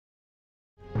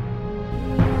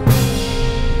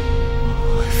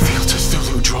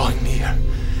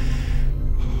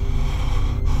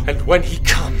And when he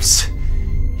comes,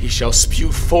 he shall spew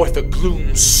forth a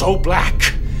gloom so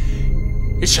black,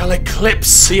 it shall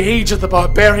eclipse the age of the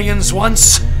barbarians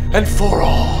once and for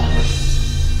all.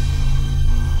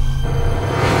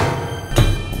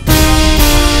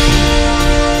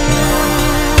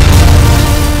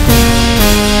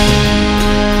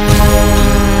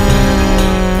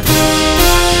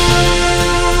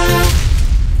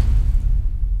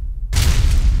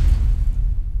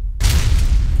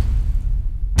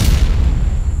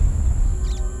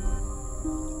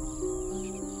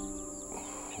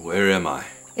 Where am I?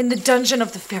 In the dungeon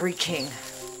of the Fairy King.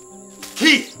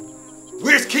 Keith!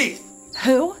 Where's Keith?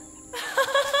 Who?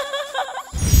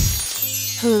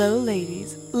 Hello,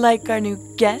 ladies. Like our new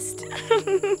guest?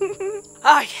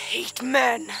 I hate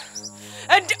men.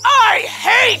 And I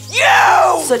hate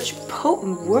you! Such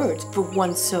potent words for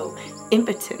one so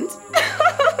impotent.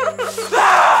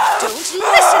 Don't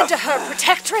listen to her,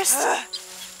 Protectress!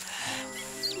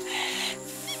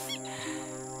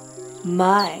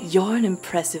 My, you're an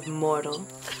impressive mortal.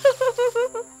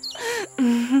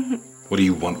 What do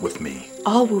you want with me?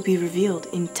 All will be revealed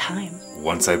in time.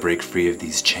 Once I break free of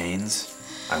these chains,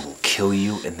 I will kill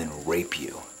you and then rape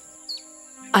you.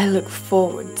 I look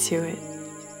forward to it.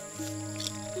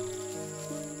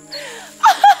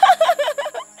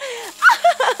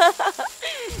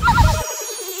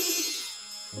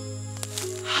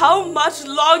 How much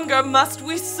longer must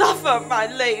we suffer, my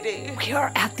lady? We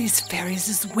are at these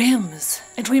fairies' whims,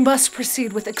 and we must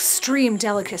proceed with extreme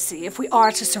delicacy if we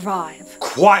are to survive.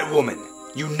 Quiet, woman!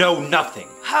 You know nothing!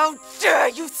 How dare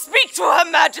you speak to Her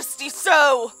Majesty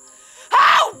so?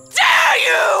 How dare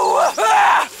you!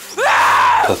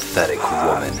 Pathetic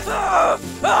woman.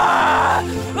 How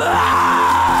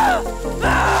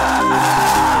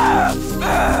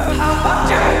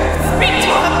dare you speak to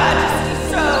Her Majesty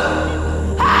so?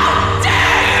 How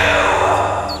dare you!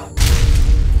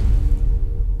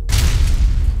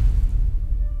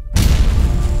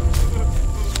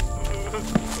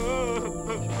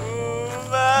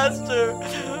 Master!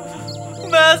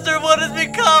 Master, what has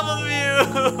become of you?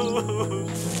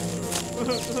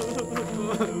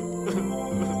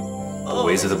 The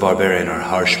ways of the barbarian are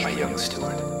harsh, my young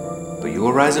steward. But you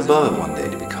will rise above it one day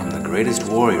to become the greatest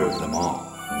warrior of them all.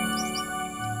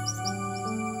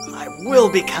 I will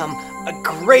become a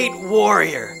great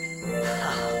warrior.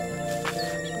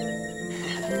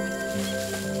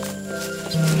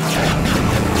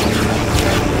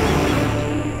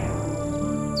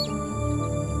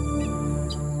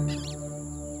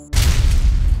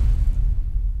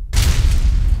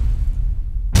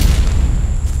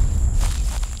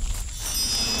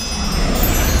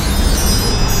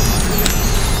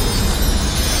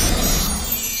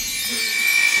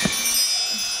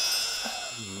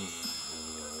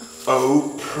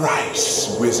 O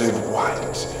Price, Wizard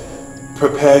White,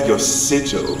 prepare your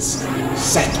sigils.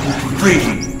 Set me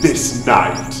free this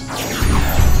night.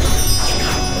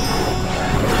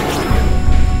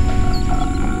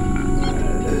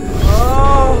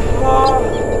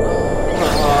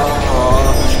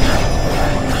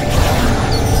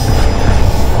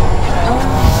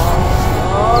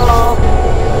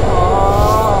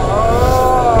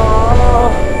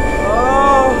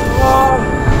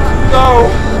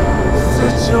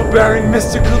 Bearing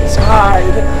mystical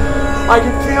tide, I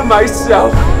can feel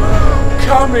myself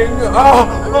coming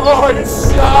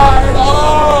inside.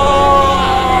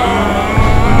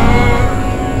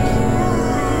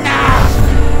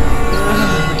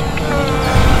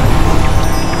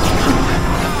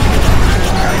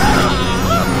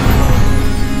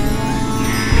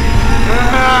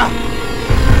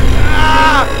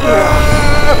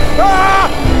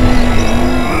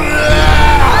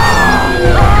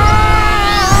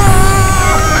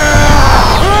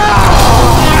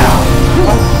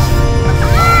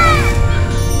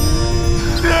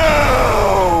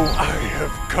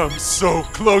 I'm so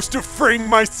close to freeing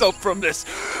myself from this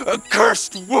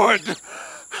accursed wood. Master,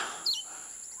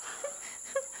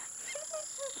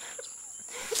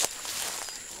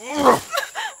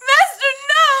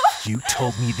 no! You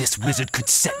told me this wizard could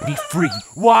set me free.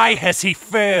 Why has he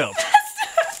failed?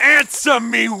 Master! Answer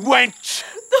me, wench!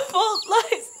 The fault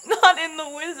lies not in the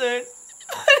wizard,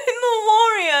 but in the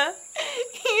warrior.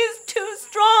 He is too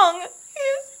strong. He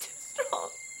is too strong.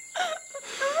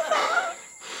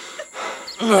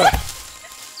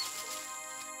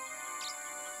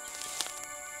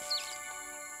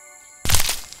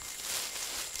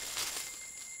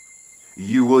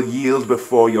 You will yield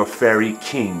before your fairy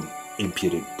king,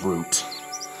 impudent brute.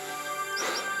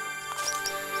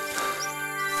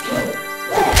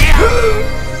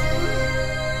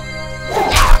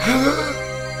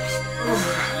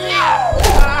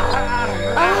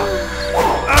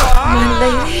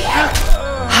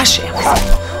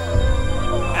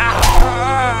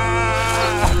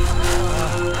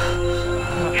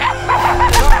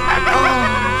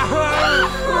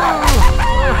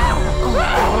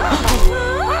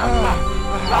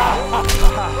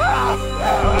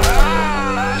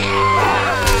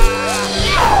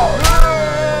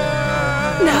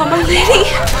 lady?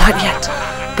 Not yet,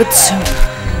 but soon.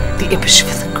 The impish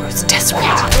villain grows desperate.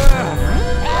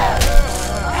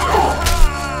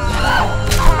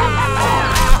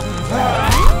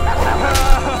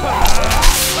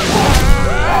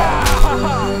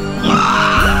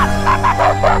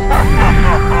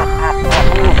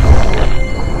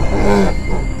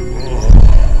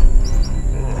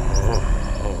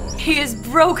 He is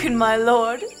broken, my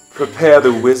lord. Prepare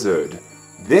the wizard.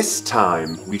 This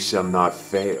time we shall not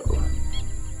fail.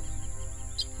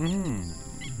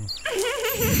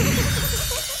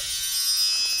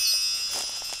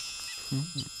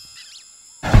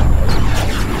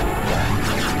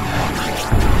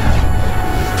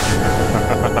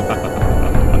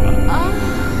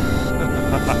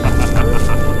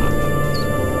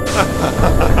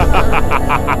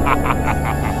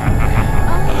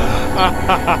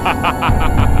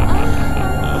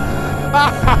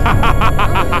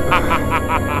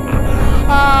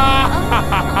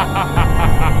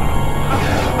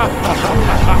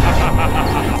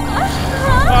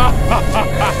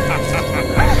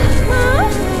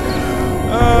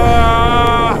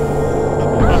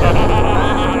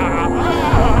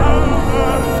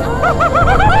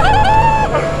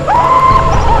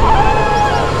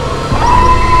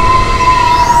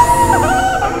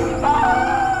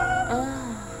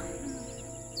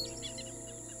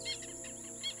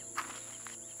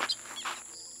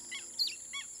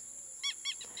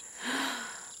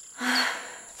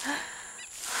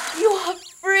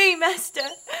 Master,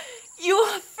 you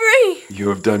are free. You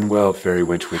have done well, Fairy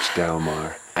Witch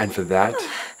Dalmar, and for that,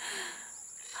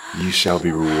 you shall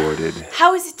be rewarded.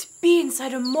 How is it to be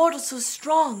inside a mortal so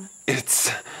strong?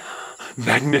 It's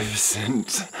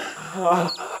magnificent. My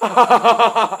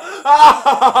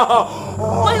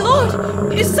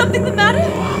lord, is something the matter?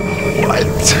 What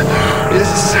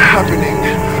is happening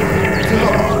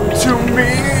to me?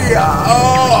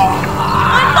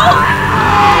 My lord!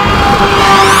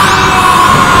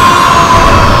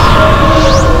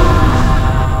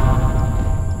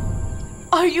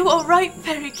 Are you all right,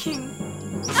 Fairy King?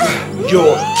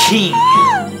 Your king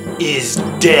is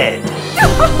dead.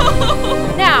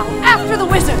 Now, after the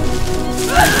wizard!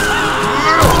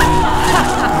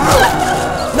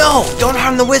 No, don't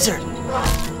harm the wizard.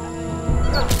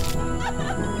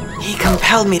 He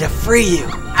compelled me to free you.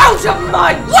 Out of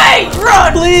my way!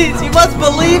 Run! Please, you must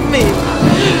believe me.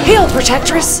 Hail,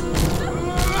 Protectress!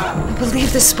 I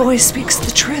believe this boy speaks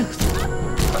the truth.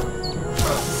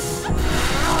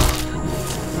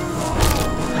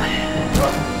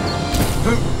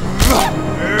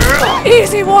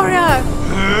 Easy, warrior!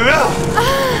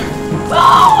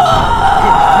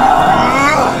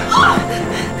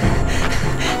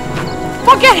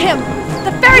 Forget him!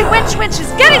 The fairy witch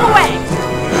is getting away!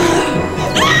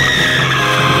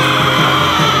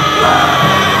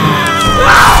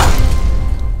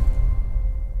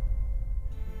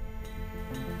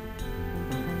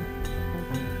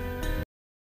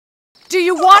 Do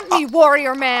you want me,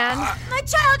 warrior man? My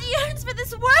child yearns for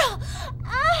this world.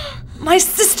 My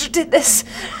sister did this.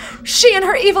 She and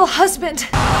her evil husband.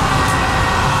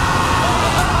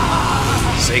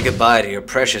 Say goodbye to your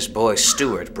precious boy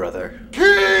Stuart, brother.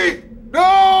 King!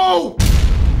 No!